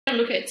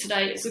look at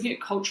today is looking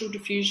at cultural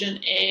diffusion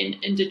and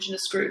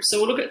indigenous groups. So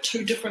we'll look at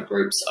two different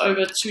groups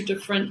over two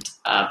different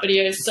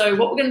videos. So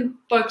what we're going to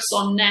focus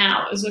on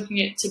now is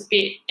looking at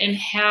Tibet and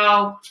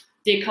how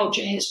their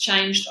culture has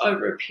changed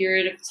over a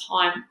period of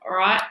time. All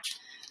right.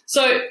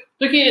 So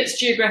looking at its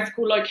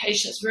geographical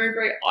location, it's very,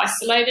 very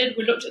isolated.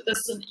 We looked at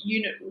this in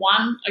Unit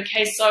 1.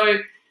 Okay, so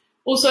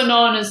also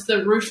known as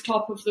the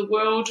rooftop of the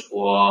world,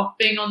 or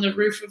being on the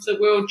roof of the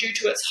world due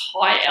to its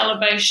high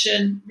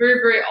elevation, very,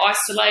 very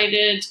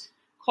isolated,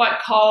 quite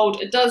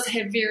cold. It does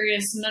have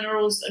various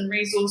minerals and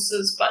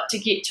resources, but to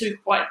get to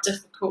quite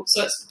difficult.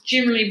 So it's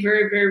generally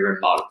very, very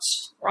remote,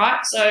 right?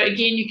 So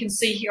again, you can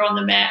see here on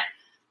the map,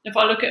 if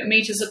I look at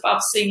meters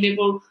above sea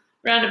level,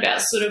 around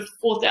about sort of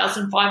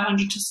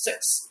 4,500 to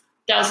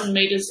 6,000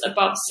 meters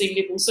above sea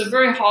level. So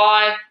very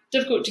high,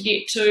 difficult to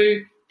get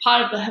to,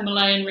 part of the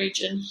Himalayan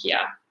region here.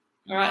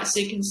 All right, so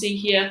you can see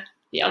here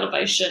the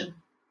elevation.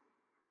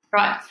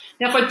 Right,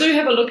 now if I do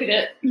have a look at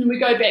it, and we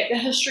go back, the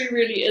history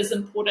really is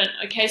important.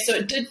 Okay, so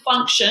it did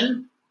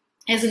function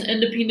as an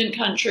independent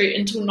country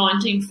until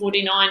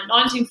 1949.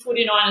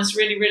 1949 is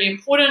really, really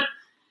important,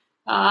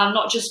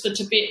 not just for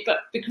Tibet, but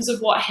because of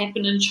what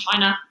happened in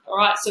China. All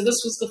right, so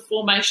this was the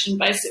formation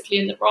basically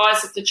and the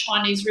rise of the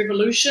Chinese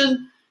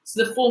Revolution.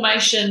 So the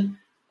formation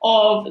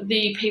of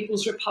the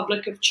People's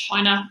Republic of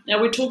China.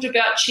 Now we talked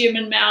about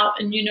Chairman Mao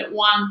in Unit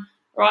 1,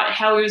 right,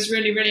 how he was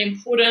really, really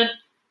important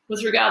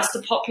with regards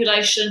to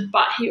population,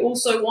 but he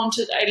also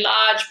wanted a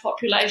large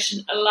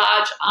population, a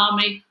large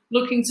army,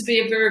 looking to be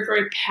a very,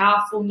 very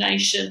powerful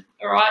nation.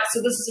 All right,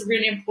 so this is a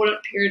really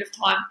important period of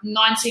time,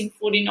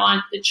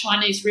 1949, the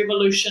Chinese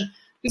Revolution.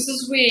 This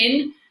is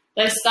when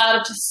they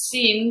started to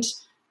send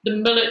the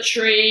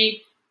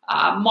military,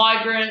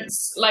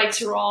 migrants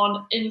later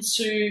on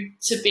into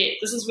Tibet.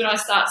 This is when I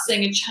start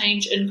seeing a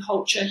change in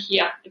culture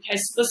here. Okay,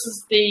 so this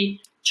is the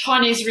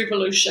Chinese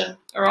Revolution.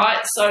 All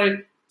right, so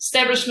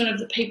establishment of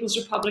the People's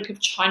Republic of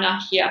China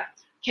here.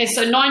 Okay,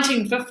 so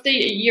 1950,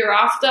 a year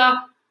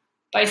after,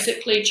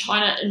 basically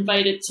China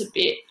invaded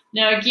Tibet.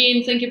 Now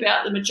again, think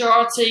about the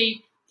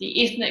majority,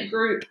 the ethnic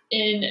group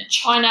in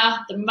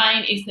China, the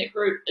main ethnic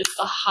group is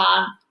the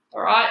Han.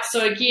 All right,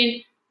 so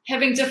again,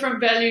 having different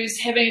values,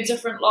 having a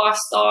different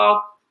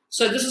lifestyle.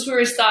 So this is where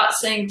we start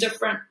seeing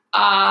different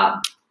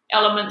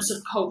elements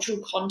of cultural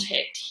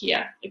contact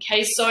here.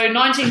 Okay, so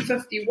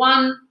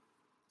 1951,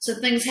 so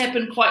things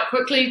happened quite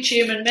quickly.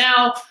 Chairman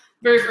Mao,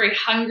 very, very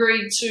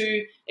hungry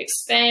to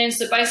expand.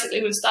 So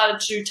basically we've started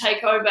to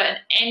take over and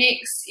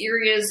annex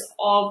areas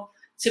of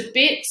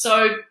Tibet.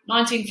 So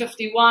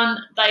 1951,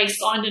 they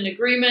signed an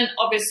agreement.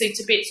 Obviously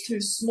Tibet's too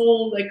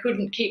small. They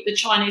couldn't keep the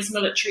Chinese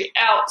military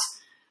out.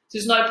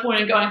 There's no point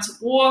in going to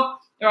war.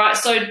 All right,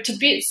 so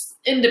Tibet's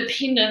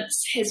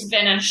independence has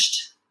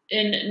vanished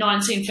in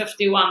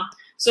 1951.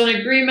 So an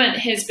agreement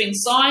has been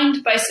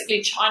signed.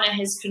 Basically, China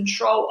has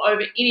control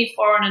over any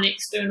foreign and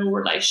external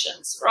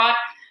relations, right?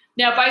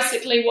 Now,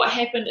 basically what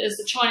happened is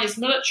the Chinese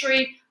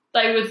military,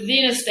 they were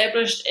then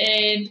established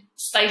and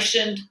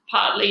stationed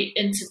partly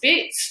in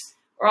Tibet,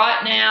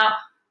 right? Now,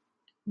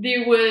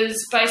 there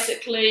was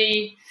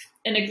basically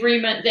an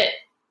agreement that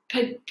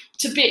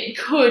Tibet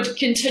could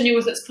continue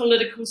with its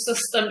political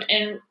system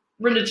and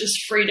religious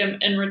freedom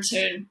in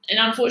return. And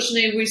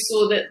unfortunately, we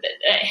saw that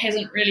it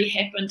hasn't really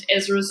happened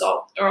as a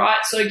result. All right.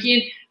 So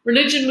again,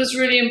 religion was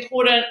really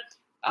important.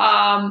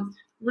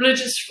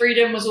 Religious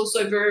freedom was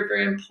also very,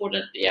 very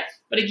important there.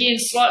 But again,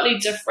 slightly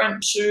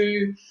different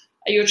to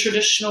your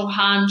traditional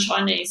Han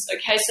Chinese.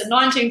 Okay. So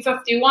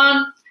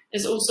 1951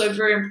 is also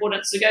very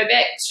important. So go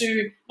back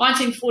to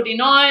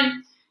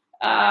 1949,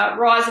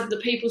 rise of the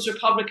People's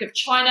Republic of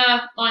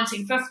China,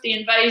 1950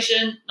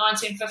 invasion,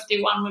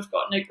 1951, we've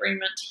got an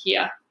agreement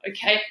here,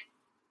 okay?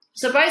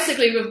 So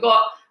basically we've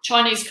got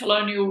Chinese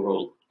colonial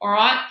rule, all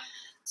right?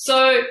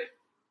 So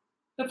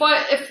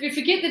if you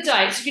forget the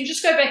dates, you can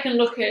just go back and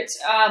look at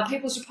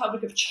People's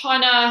Republic of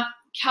China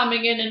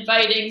coming in,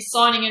 invading,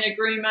 signing an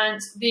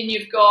agreement, then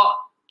you've got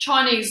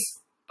Chinese,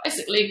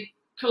 basically,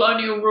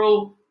 colonial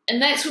rule, and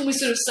that's when we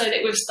sort of say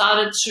that we've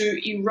started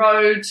to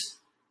erode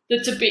the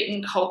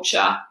Tibetan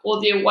culture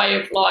or their way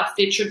of life,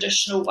 their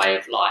traditional way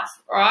of life,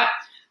 all right?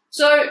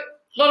 So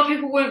a lot of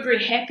people weren't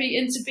very happy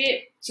in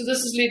Tibet. So this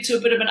has led to a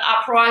bit of an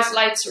uprising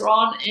later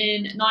on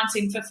in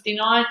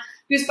 1959,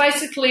 because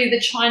basically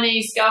the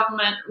Chinese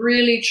government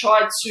really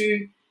tried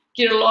to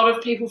get a lot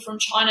of people from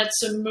China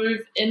to move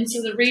into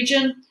the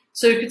region.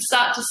 So you could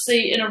start to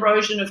see an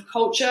erosion of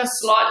culture,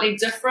 slightly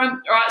different,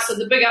 all right? So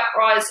the big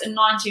uprising in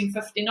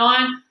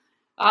 1959,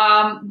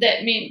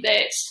 that meant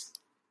that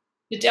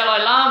the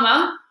Dalai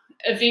Lama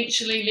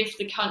eventually left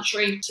the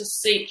country to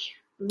seek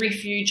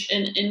refuge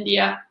in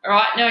India. All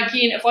right. Now,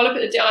 again, if I look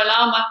at the Dalai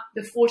Lama,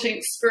 the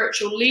 14th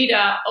spiritual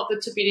leader of the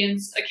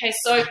Tibetans, okay,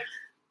 so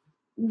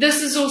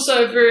this is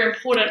also a very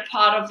important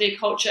part of their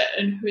culture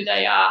and who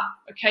they are.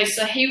 Okay,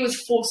 so he was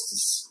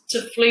forced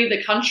to flee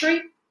the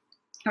country.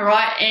 All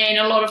right, and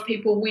a lot of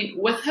people went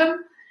with him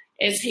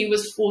as he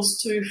was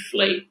forced to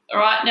flee. All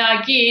right.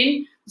 Now,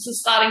 again, this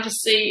is starting to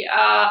see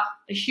a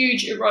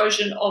huge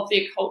erosion of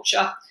their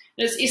culture.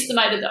 And it's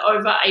estimated that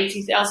over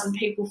 80,000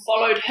 people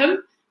followed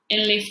him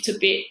and left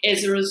Tibet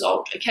as a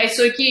result. Okay,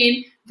 so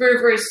again, very,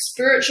 very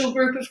spiritual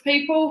group of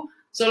people.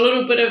 So a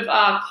little bit of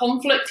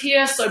conflict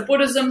here. So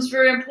Buddhism is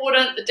very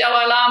important. The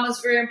Dalai Lama is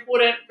very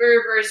important, very,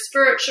 very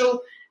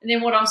spiritual. And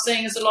then what I'm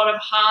seeing is a lot of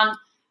Han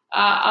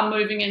are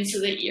moving into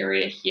the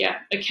area here.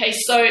 Okay,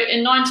 so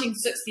in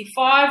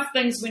 1965,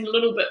 things went a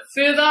little bit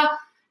further.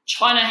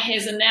 China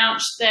has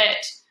announced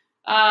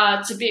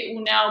that Tibet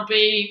will now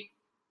be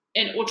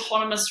an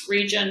autonomous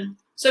region.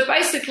 So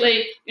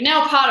basically, you're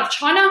now part of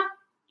China,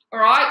 all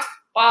right,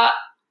 but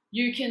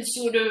you can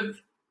sort of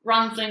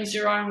run things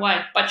your own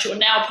way, but you're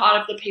now part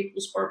of the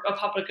People's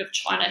Republic of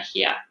China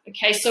here.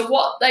 Okay, so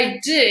what they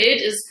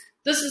did is,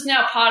 this is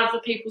now part of the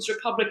People's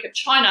Republic of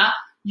China.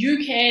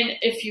 You can,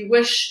 if you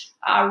wish,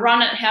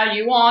 run it how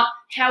you want.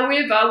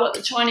 However, what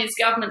the Chinese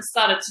government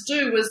started to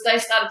do was they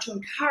started to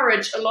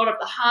encourage a lot of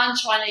the Han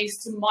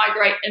Chinese to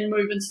migrate and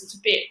move into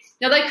Tibet.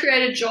 Now, they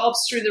created jobs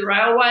through the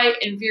railway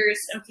and various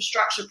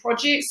infrastructure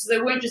projects. So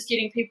they weren't just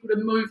getting people to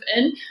move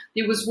in,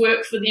 there was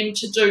work for them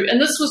to do. And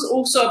this was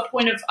also a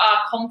point of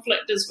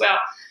conflict as well,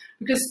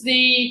 because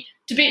the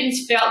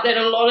Tibetans felt that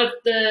a lot of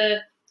the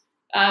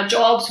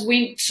jobs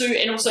went to,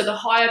 and also the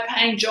higher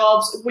paying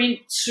jobs went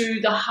to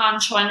the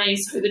Han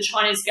Chinese, who the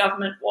Chinese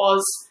government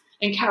was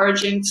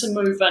encouraging to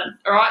move in.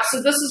 All right,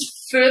 so this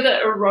has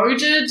further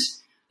eroded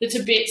the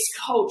Tibet's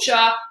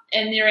culture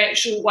and their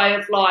actual way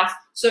of life.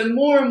 So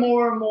more and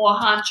more and more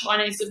Han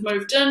Chinese have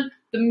moved in.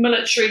 The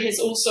military has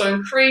also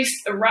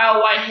increased. A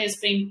railway has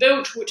been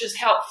built, which has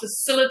helped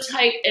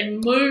facilitate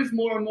and move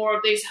more and more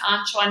of these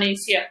Han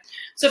Chinese here.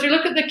 So if you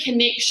look at the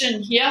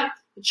connection here,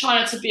 the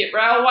China-Tibet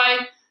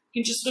Railway,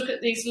 you can just look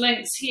at these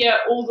links here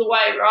all the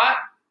way, right?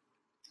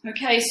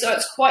 Okay, so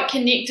it's quite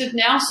connected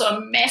now. So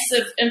a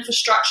massive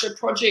infrastructure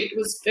project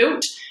was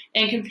built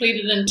and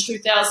completed in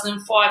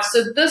 2005.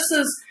 So this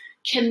is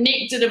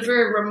connected a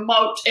very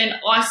remote and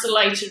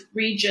isolated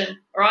region,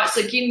 all right?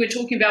 So again, we're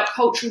talking about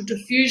cultural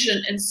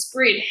diffusion and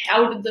spread.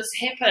 How did this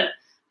happen?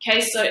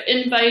 Okay, so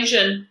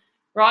invasion,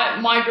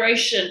 right?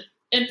 Migration,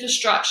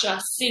 infrastructure,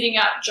 setting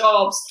up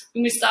jobs.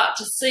 When we start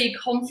to see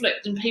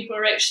conflict and people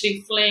are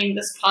actually fleeing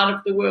this part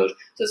of the world.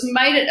 So it's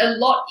made it a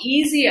lot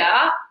easier,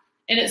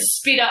 and it's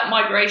sped up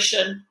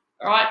migration,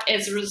 right,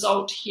 as a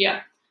result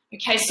here.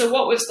 Okay, so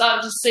what we've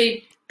started to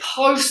see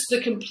post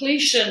the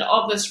completion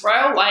of this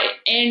railway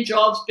and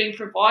jobs being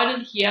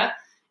provided here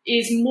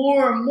is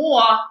more and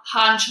more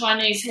Han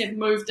Chinese have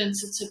moved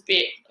into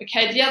Tibet.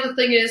 Okay, the other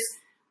thing is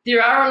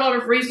there are a lot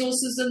of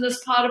resources in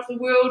this part of the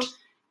world,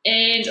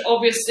 and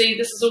obviously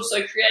this has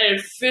also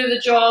created further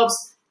jobs.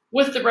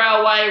 With the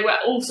railway, we're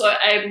also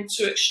able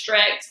to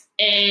extract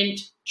and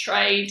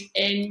trade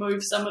and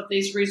move some of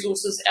these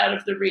resources out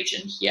of the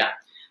region here.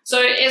 So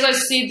as I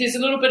said, there's a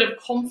little bit of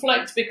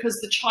conflict because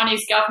the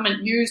Chinese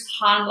government used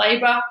Han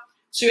labor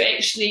to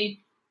actually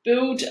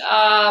build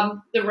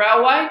the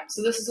railway.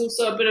 So this is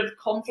also a bit of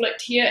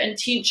conflict here and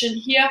tension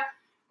here,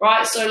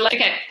 right? So,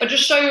 okay, I'll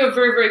just show you a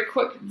very, very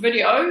quick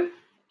video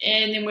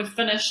and then we're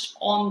finished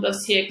on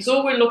this here. Because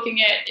all we're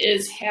looking at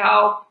is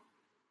how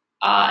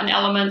an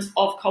element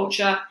of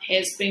culture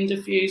has been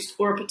diffused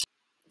or a particular.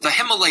 The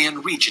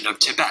Himalayan region of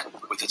Tibet,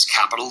 with its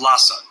capital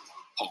Lhasa,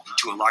 home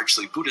to a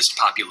largely Buddhist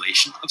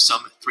population of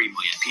some 3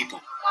 million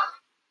people.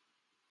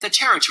 The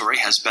territory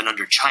has been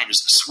under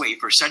China's sway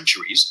for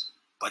centuries,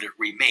 but it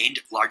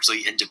remained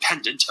largely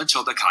independent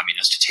until the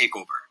communist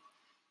takeover.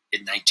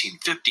 In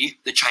 1950,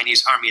 the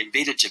Chinese army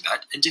invaded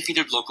Tibet and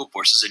defeated local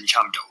forces in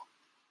Chamdo.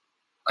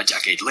 A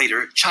decade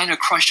later, China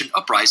crushed an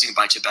uprising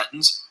by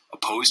Tibetans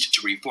opposed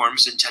to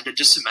reforms intended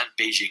to cement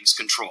Beijing's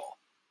control.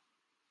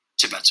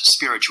 Tibet's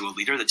spiritual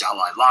leader, the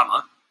Dalai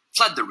Lama,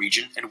 fled the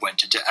region and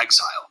went into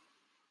exile.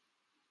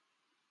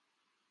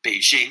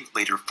 Beijing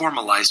later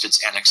formalized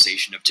its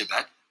annexation of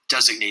Tibet,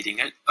 designating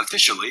it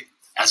officially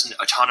as an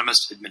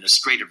autonomous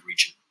administrative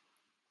region.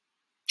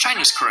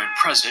 China's current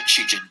president,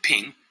 Xi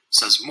Jinping,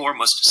 says more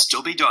must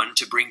still be done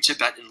to bring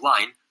Tibet in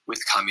line with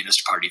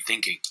Communist Party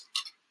thinking.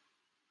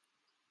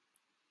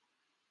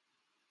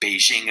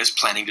 Beijing is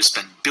planning to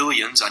spend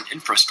billions on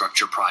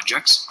infrastructure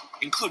projects,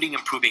 including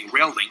improving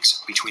rail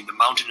links between the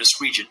mountainous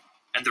region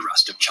and the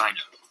rest of China.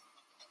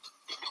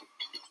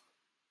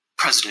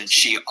 President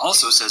Xi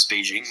also says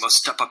Beijing must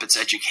step up its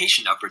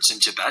education efforts in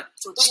Tibet,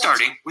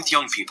 starting with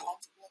young people.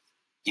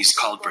 He's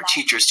called for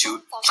teachers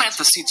to plant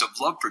the seeds of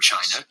love for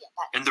China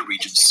in the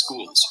region's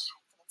schools.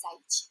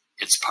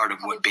 It's part of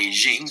what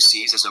Beijing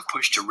sees as a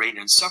push to rein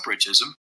in separatism